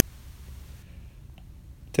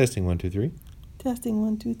Testing 1, 2, 3. Testing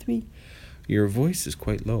 1, 2, 3. Your voice is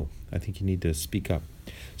quite low. I think you need to speak up.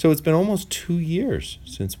 So it's been almost 2 years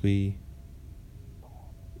since we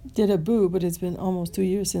did a boo, but it's been almost 2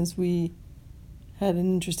 years since we had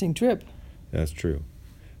an interesting trip. That's true.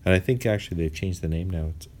 And I think actually they've changed the name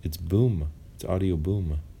now. It's Boom. It's Audio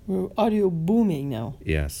Boom. We're audio booming now.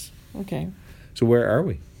 Yes. Okay. So where are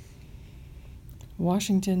we?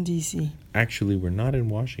 Washington, D.C. Actually, we're not in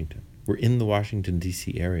Washington. We're in the Washington,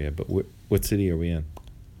 D.C. area, but what city are we in?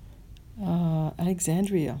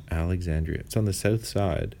 Alexandria. Alexandria. It's on the south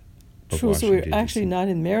side of True, Washington, so we're actually not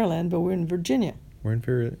in Maryland, but we're in Virginia. We're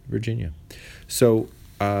in Virginia. So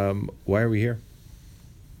why are we here?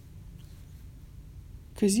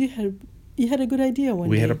 Because you had a good idea one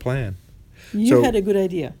day. We had a plan. You had a good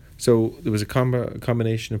idea. So there was a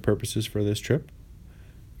combination of purposes for this trip.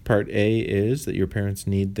 Part A is that your parents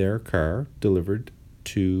need their car delivered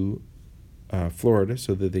to Florida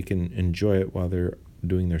so that they can enjoy it while they're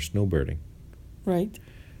doing their snowbirding. Right.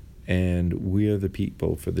 And we are the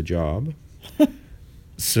people for the job.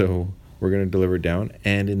 So we're going to deliver it down.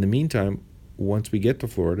 And in the meantime, once we get to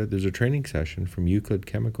Florida, there's a training session from Euclid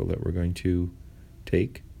Chemical that we're going to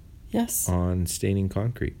take. Yes. On staining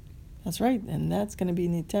concrete. That's right. And that's going to be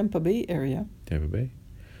in the Tampa Bay area. Tampa Bay.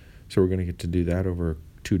 So we're going to get to do that over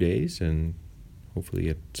 2 days and hopefully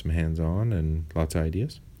get some hands-on and lots of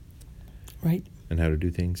ideas. Right. And how to do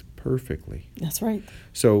things perfectly. That's right.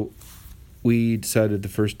 So we decided the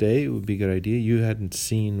first day it would be a good idea. You hadn't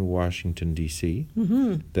seen Washington, D.C.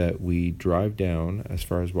 Mm-hmm. That we drive down as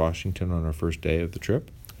far as Washington on our first day of the trip.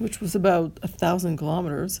 Which was about 1,000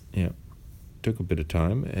 kilometers. Yeah. Took a bit of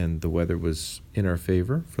time, and the weather was in our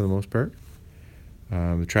favor for the most part.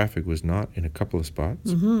 The traffic was not in a couple of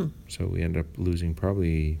spots. Mm-hmm. So we ended up losing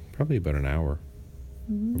probably about an hour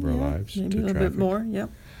of our lives maybe to a little traffic. bit more,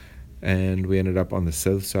 yep. And we ended up on the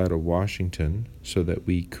south side of Washington so that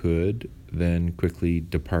we could then quickly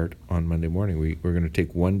depart on Monday morning. We're going to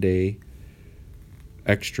take 1 day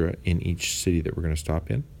extra in each city that we're going to stop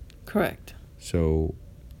in. Correct. So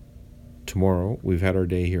tomorrow, we've had our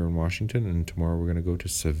day here in Washington, and tomorrow we're going to go to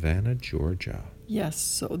Savannah, Georgia. Yes,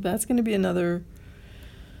 so that's going to be another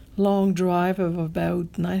long drive of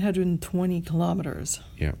about 920 kilometers.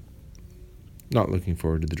 Yeah. Not looking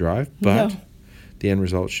forward to the drive, but No. the end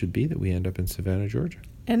result should be that we end up in Savannah, Georgia.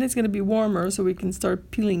 And it's going to be warmer, so we can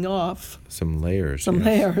start peeling off Some layers. some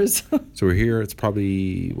layers. So we're here, it's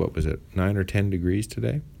probably, 9 or 10 degrees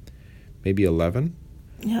today? Maybe 11.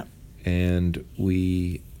 Yeah. And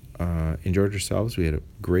we enjoyed ourselves. We had a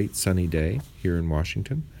great sunny day here in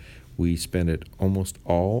Washington. We spent it almost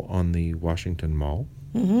all on the Washington Mall.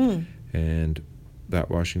 Mm-hmm. And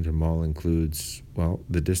that Washington Mall includes,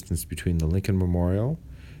 the distance between the Lincoln Memorial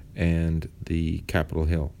and the Capitol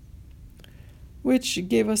Hill. Which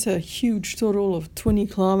gave us a huge total of 20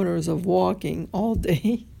 kilometers of walking all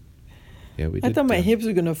day. Yeah, we did. I thought my hips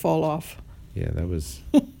were going to fall off. Yeah, that was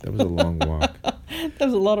a long walk. That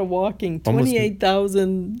was a lot of walking. Almost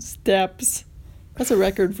 28,000 steps. That's a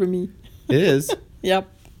record for me. It is. Yep.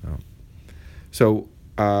 Oh. So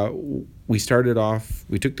we started off.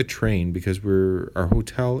 We took the train because our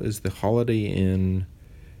hotel is the Holiday Inn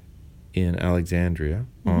in Alexandria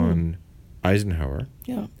on Eisenhower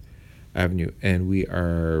Avenue, and we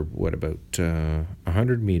are about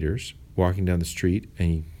 100 meters walking down the street,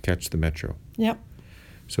 and you catch the metro. Yep.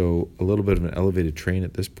 So a little bit of an elevated train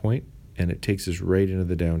at this point, and it takes us right into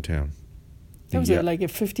the downtown. That was like a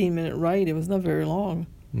 15-minute ride. It was not very long.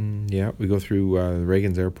 Yeah, we go through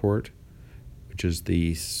Reagan's Airport, which is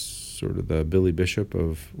the sort of the Billy Bishop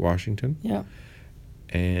of Washington. Yeah.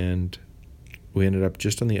 And we ended up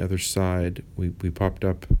just on the other side. We popped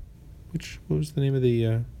up, what was the name of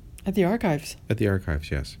the... At the Archives. At the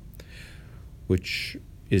Archives, yes. Which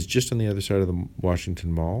is just on the other side of the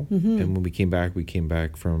Washington Mall. Mm-hmm. And when we came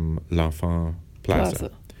back from L'Enfant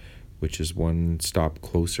Plaza, which is one stop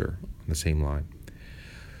closer on the same line.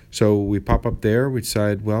 So we pop up there. We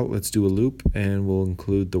decide, let's do a loop, and we'll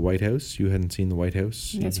include the White House. You hadn't seen the White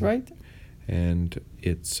House. That's right. And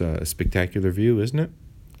it's a spectacular view, isn't it?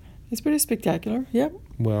 It's pretty spectacular, yep.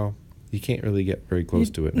 Well, you can't really get very close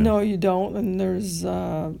to it now. No, you don't, and there's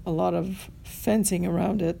a lot of fencing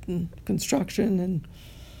around it and construction and...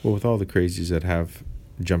 Well, with all the crazies that have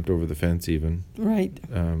jumped over the fence even. Right.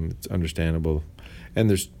 It's understandable. And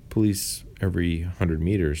there's police every 100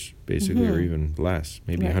 meters, basically, or even less,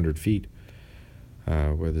 maybe 100 feet,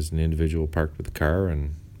 where there's an individual parked with a car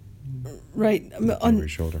and right on every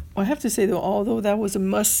shoulder. I have to say, though, although that was a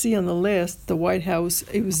must-see on the list, the White House,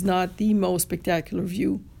 it was not the most spectacular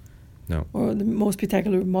view. No. Or the most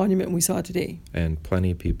spectacular monument we saw today. And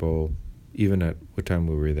plenty of people even at what time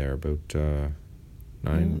we were there, about 9:30?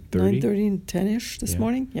 9:30 and 10-ish this Yeah.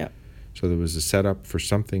 morning. Yeah. So there was a setup for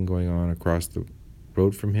something going on across the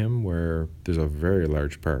road from him where there's a very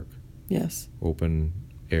large park, Yes. open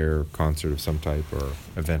air concert of some type or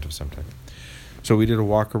event of some type. So we did a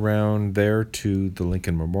walk around there to the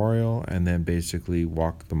Lincoln Memorial and then basically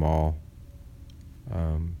walked the mall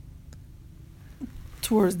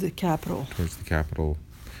Towards the Capitol. towards the Capitol.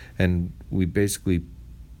 And we basically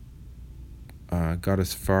got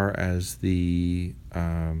as far as the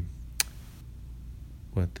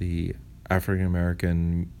African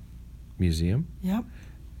American Museum. Yep.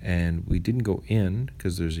 And we didn't go in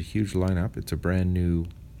because there's a huge lineup. It's a brand new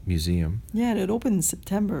museum. Yeah, and it opened in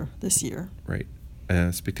September this year. Right.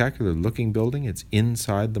 A spectacular looking building. It's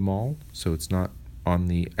inside the mall, so it's not on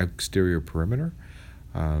the exterior perimeter.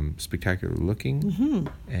 Spectacular looking Mm-hmm.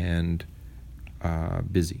 and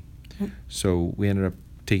busy. Mm. So we ended up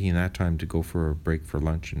taking that time to go for a break for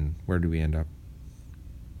lunch. And where did we end up?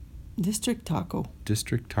 District Taco.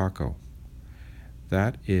 District Taco.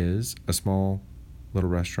 That is a small little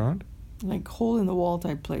restaurant. Like hole in the wall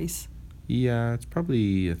type place. Yeah, it's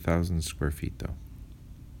probably 1,000 square feet though.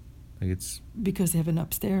 Like it's Because they have an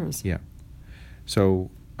upstairs. yeah. So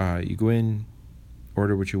you go in,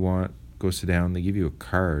 order what you want, go sit down. They give you a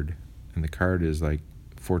card, and the card is like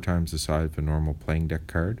 4 times the size of a normal playing deck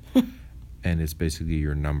card, and it's basically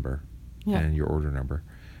your number Yeah. and your order number.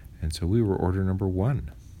 And so we were order number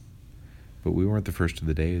 1, but we weren't the first of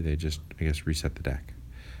the day. They just, I guess, reset the deck.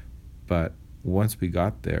 But once we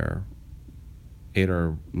got there, ate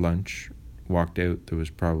our lunch, walked out, there was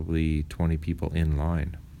probably 20 people in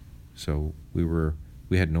line. So we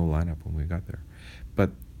had no lineup when we got there.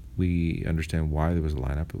 But we understand why there was a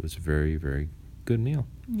lineup. It was a very, very good meal.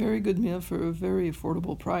 Very good meal for a very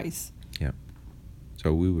affordable price. Yeah.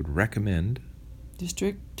 So we would recommend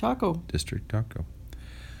District Taco. District Taco.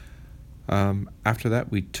 After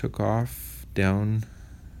that, we took off down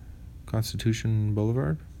Constitution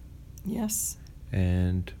Boulevard, Yes.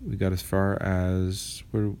 and we got as far as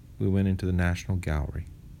where we went into the National Gallery.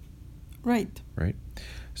 Right. Right?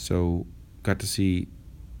 So got to see,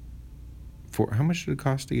 for how much did it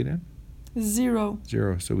cost to get in? 0.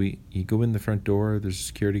 0. So you go in the front door, there's a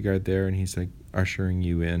security guard there, and he's like ushering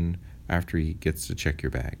you in after he gets to check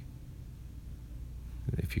your bag.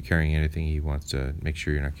 If you're carrying anything, he wants to make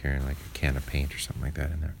sure you're not carrying like a can of paint or something like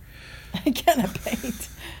that in there. A can of paint.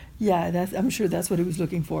 Yeah, I'm sure that's what he was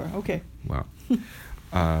looking for. Okay. Wow.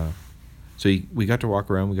 So we got to walk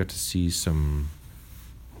around. We got to see some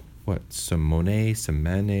Monet, some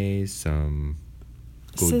Manet, some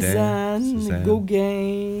Godin, Cézanne,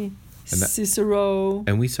 Gauguin, And that- Cicero.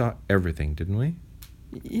 and we saw everything, didn't we?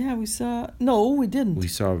 Yeah, we saw. No, we didn't. We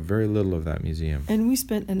saw very little of that museum. And we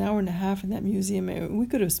spent an hour and a half in that museum. We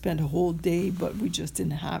could have spent a whole day, but we just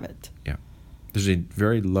didn't have it. There's a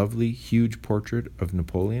very lovely, huge portrait of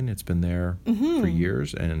Napoleon. It's been there for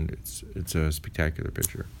years, and it's a spectacular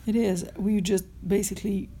picture. It is. We just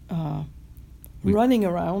basically We- running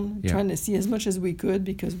around, Yeah. trying to see as much as we could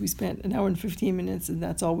because we spent an hour and 15 minutes, and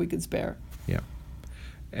that's all we could spare.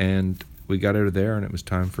 And we got out of there, and it was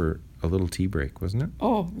time for a little tea break, wasn't it?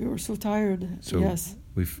 Oh, we were so tired. So Yes.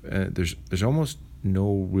 we've there's almost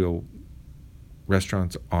no real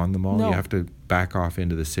restaurants on the mall. No. You have to back off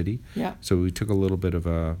into the city. Yeah. So we took a little bit of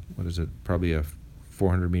probably a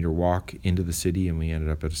 400-meter walk into the city, and we ended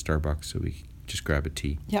up at a Starbucks, so we just grab a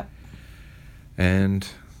tea. Yep. And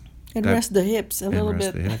And That- rest the hips a little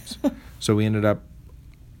rest bit. the hips. So we ended up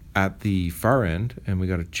at the far end, and we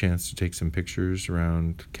got a chance to take some pictures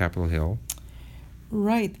around Capitol Hill.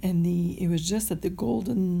 Right, and it was just at the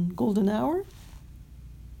golden hour.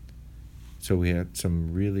 So we had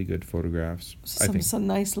some really good photographs, I think. Some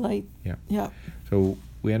nice light. Yeah. Yeah. So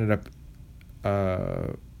we ended up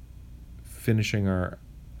finishing our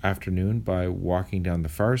afternoon by walking down the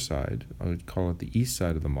far side. I would call it the east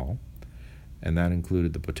side of the mall. And that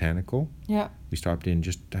included the Botanical. Yeah. We stopped in,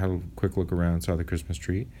 just had a quick look around, saw the Christmas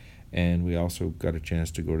tree. And we also got a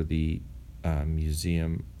chance to go to the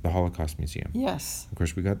museum, the Holocaust Museum. Yes. Of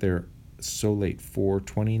course, we got there so late,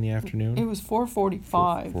 4:20 in the afternoon. It was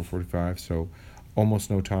 4:45. 4:45, so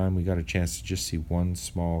almost no time. We got a chance to just see one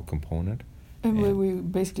small component. And Yeah. we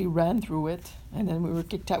basically ran through it, and then we were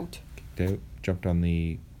kicked out. Kicked out, jumped on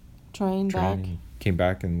the Train back. train, and came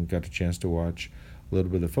back and got a chance to watch a little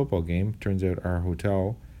bit of the football game. Turns out our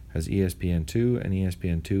hotel has ESPN2, and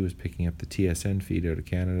ESPN2 is picking up the TSN feed out of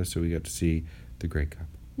Canada, so we got to see the Grey Cup.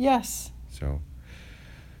 Yes. So,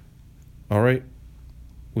 all right,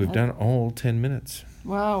 we've Uh, done all 10 minutes.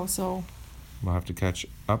 Wow. So, We'll have to catch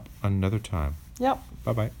up another time. yep.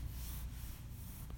 Bye-bye.